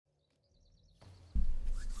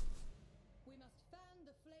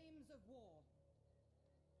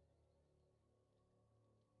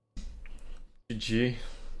GG.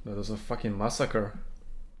 That was a fucking massacre.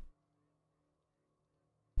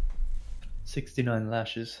 69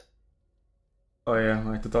 lashes. Oh yeah,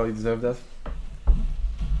 I totally deserve that.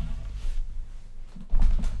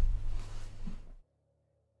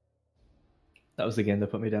 That was the game that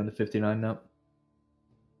put me down to 59 now.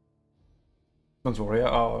 Don't worry,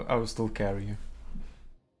 I will still carry you.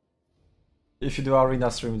 If you do arena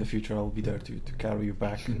stream in the future, I'll be there to carry you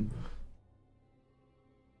back.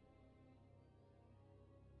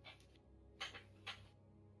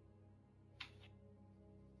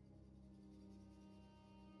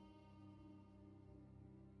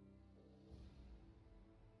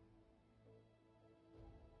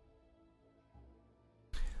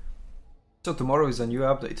 So tomorrow is a new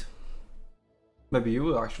update. Maybe you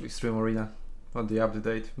will actually stream arena on the update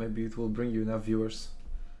date. Maybe it will bring you enough viewers.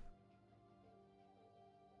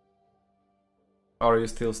 Or are you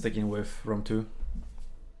still sticking with Rome 2?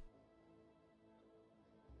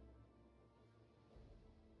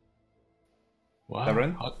 Wow.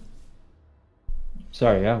 Evan?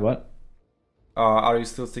 Sorry, yeah, what? Are you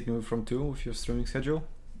still sticking with Rome 2 with your streaming schedule?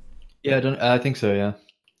 Yeah, I think so, yeah.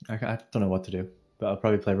 I don't know what to do, but I'll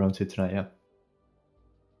probably play Rome 2 tonight, yeah.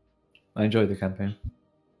 I enjoyed the campaign.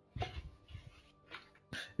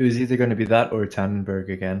 It was either going to be that or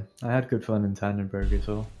Tannenberg again. I had good fun in Tannenberg as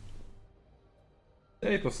well. Yeah,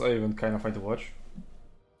 it was even kind of fun to watch.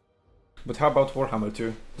 But how about Warhammer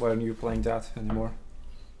 2? Why aren't you playing that anymore?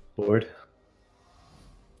 Bored.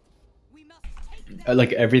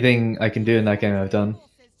 Like everything I can do in that game I've done.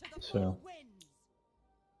 So,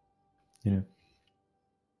 you know.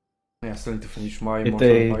 Yeah, I still need to finish my If Mortal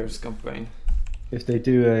they- Empires campaign. If they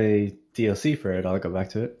do a DLC for it, I'll go back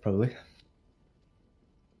to it, probably.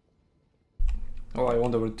 Well, I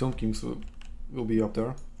wonder when Tomb Kings will be up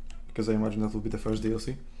there. Because I imagine that will be the first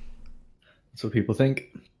DLC. That's what people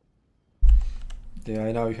think. Yeah,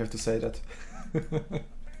 I know you have to say that.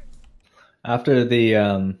 After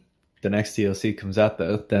the next DLC comes out,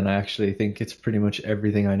 though, then I actually think it's pretty much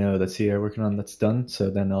everything I know that CA are working on that's done. So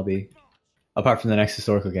then I'll be, apart from the next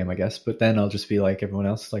historical game, I guess, but then I'll just be like everyone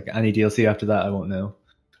else. Like any DLC after that, I won't know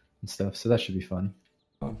and stuff. So that should be fun.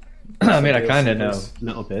 Oh, I mean, I DLC kind of know is-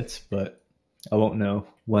 little bits, but I won't know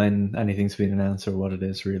when anything's been announced or what it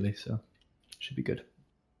is really. So should be good.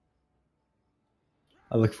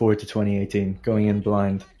 I look forward to 2018, going in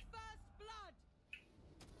blind.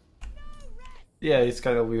 Yeah, it's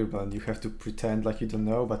kind of weird, but you have to pretend like you don't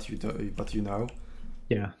know, but you do, but you know.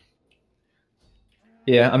 Yeah.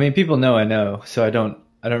 Yeah, I mean, people know I know, so I don't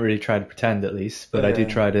really try to pretend at least, but I do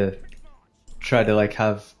Yeah. try to like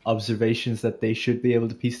have observations that they should be able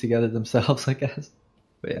to piece together themselves, I guess.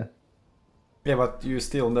 But yeah. Yeah, but you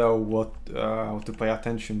still know what to pay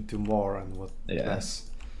attention to more and what Yeah. less.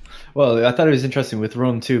 Well, I thought it was interesting with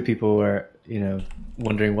Rome 2, people were, you know,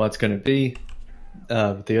 wondering what's going to be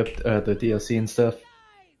the DLC and stuff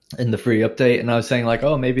in the free update, and I was saying like,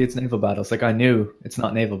 oh, maybe it's naval battles. Like I knew it's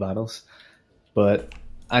not naval battles, but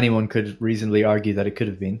anyone could reasonably argue that it could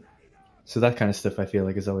have been. So that kind of stuff I feel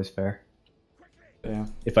like is always fair. Yeah.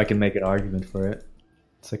 If I can make an argument for it.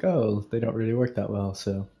 It's like, oh, they don't really work that well,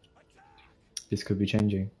 so this could be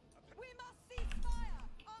changing.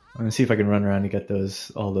 I'm gonna see if I can run around and get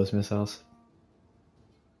all those missiles.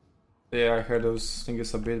 Yeah, I heard those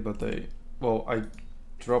things a bit, but I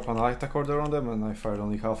dropped an attack order on them and I fired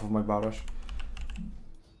only half of my barrage.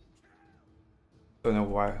 Don't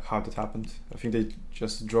know how that happened. I think they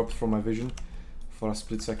just dropped from my vision for a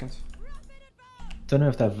split second. Don't know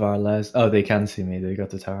if that VAR allows. Oh, they can see me. They got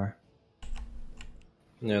the tower.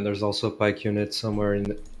 Yeah, there's also a pike unit somewhere in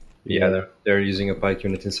the... Yeah, they're using a pike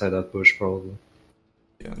unit inside that bush, probably.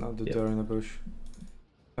 Yeah, now that they're in a bush.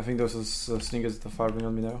 I think those are slingers that are firing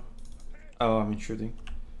on me now. Oh, I mean shooting.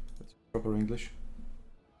 That's proper English.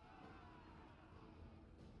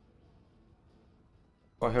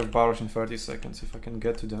 I have barrage in 30 seconds if I can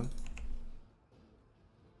get to them.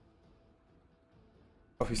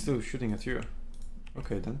 Oh, he's still shooting at you.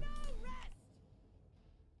 Okay then.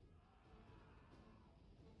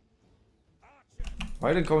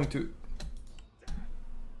 Why are they going to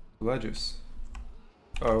ledges?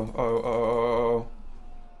 Oh.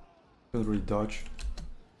 Couldn't really dodge.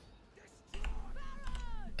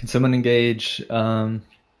 Can someone engage that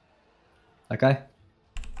guy?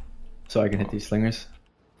 So I can hit these slingers?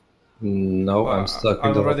 No, I'm stuck in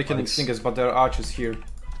I'm the already hot killing pikes. slingers, but there are archers here.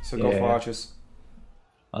 So go Yeah, for yeah. archers.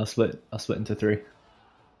 I'll split into 3.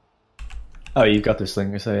 Oh, you've got the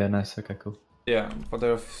slingers. Oh yeah, nice. Okay, cool. Yeah, but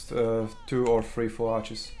there are 2 or 3 full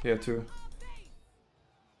archers. Yeah, 2.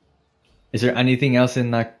 Is there anything else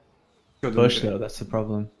in that Shouldn't push be. though. That's the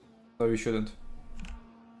problem. No, you shouldn't.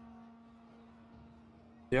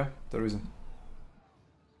 Yeah, there isn't.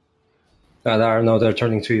 They're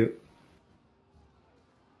turning to you.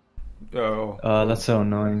 Oh, That's so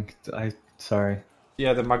annoying. Sorry.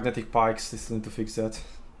 yeah, the magnetic pikes. They still need to fix that.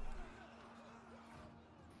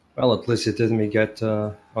 Well, at least it did me get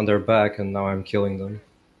on their back, and now I'm killing them.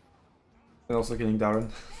 And also killing Darren.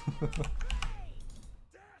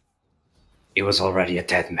 He was already a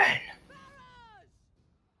dead man.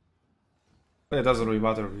 But it doesn't really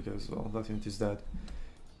matter because, well, that unit is dead.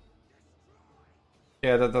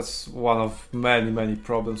 Yeah, that's one of many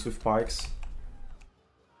problems with pikes.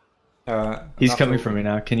 He's coming for me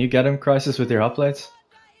now. Can you get him, Crisis, with your hoplites?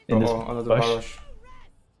 In this another bush? barrage.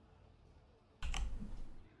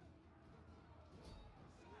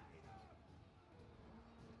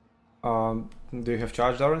 Do you have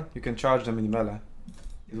charge, Darren? You can charge them in melee.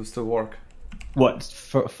 It will still work. What?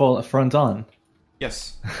 Front on?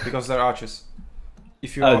 Yes, because they're archers.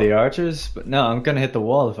 If you Oh, the archers? But no, I'm gonna hit the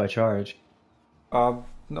wall if I charge. no,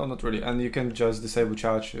 not really. And you can just disable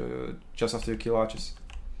charge just after you kill archers.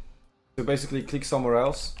 So basically, click somewhere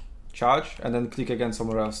else, charge, and then click again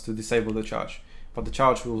somewhere else to disable the charge. But the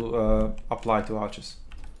charge will apply to archers.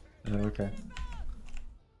 Oh, okay.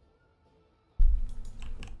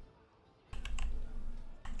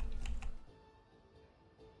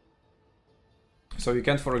 So you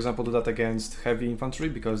can't, for example, do that against heavy infantry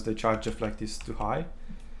because the charge deflect is too high.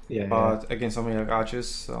 Yeah. But against something like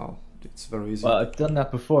archers, it's very easy. Well, I've done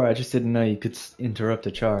that before. I just didn't know you could interrupt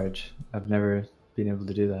a charge. I've never been able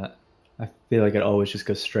to do that. I feel like it always just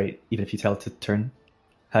goes straight, even if you tell it to turn.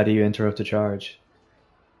 How do you interrupt a charge?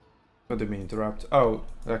 What do you mean interrupt? Oh,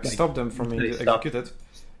 like stop them from being executed.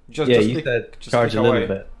 Just you click, said just charge click a little away.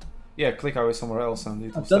 bit. Yeah, click away somewhere else and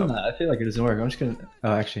it will I've stop. done that. I feel like it doesn't work. I'm just gonna.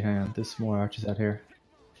 Oh, actually, hang on. There's more archers out here.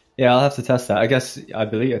 Yeah, I'll have to test that. I guess I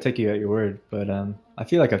take you at your word, but I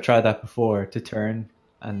feel like I've tried that before to turn,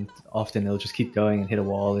 and often it'll just keep going and hit a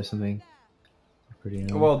wall or something. Pretty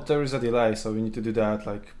annoying. Well, there is a delay, so we need to do that.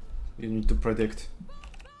 Like, you need to predict.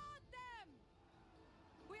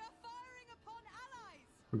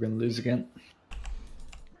 We're gonna lose again.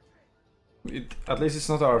 At least it's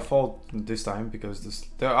not our fault this time because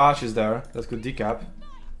there are archers there that could decap.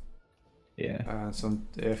 Yeah. And some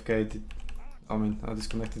AFK. A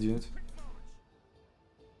disconnected unit.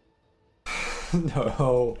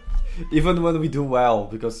 No, even when we do well,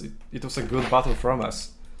 because it was a good battle from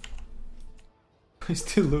us, we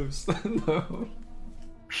still lose. No.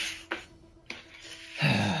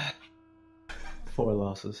 4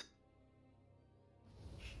 losses.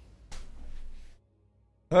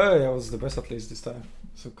 Hey, I was the best at least this time.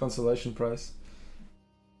 So consolation prize.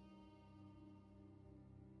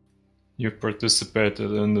 You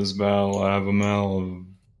participated in this battle. I have a medal.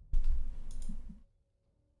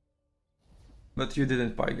 But you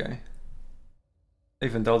didn't, Pie Guy.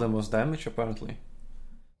 Even though there was damage, apparently.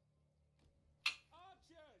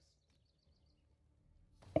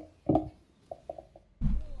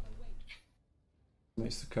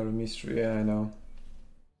 Nice to carry mystery, yeah, I know.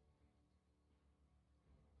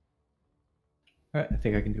 Alright, I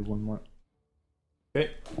think I can do one more.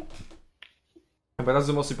 Okay. But that's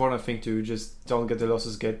the most important thing too. Just don't get the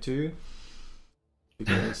losses get to you.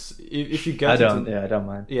 Because if you get I don't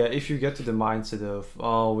mind. Yeah, if you get to the mindset of,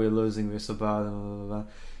 oh, we're losing, we're so bad, blah, blah, blah,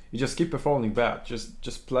 you just keep performing bad.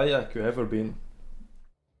 Just play like you've ever been.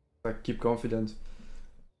 Like, keep confident.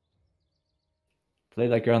 Play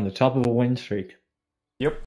like you're on the top of a win streak. Yep.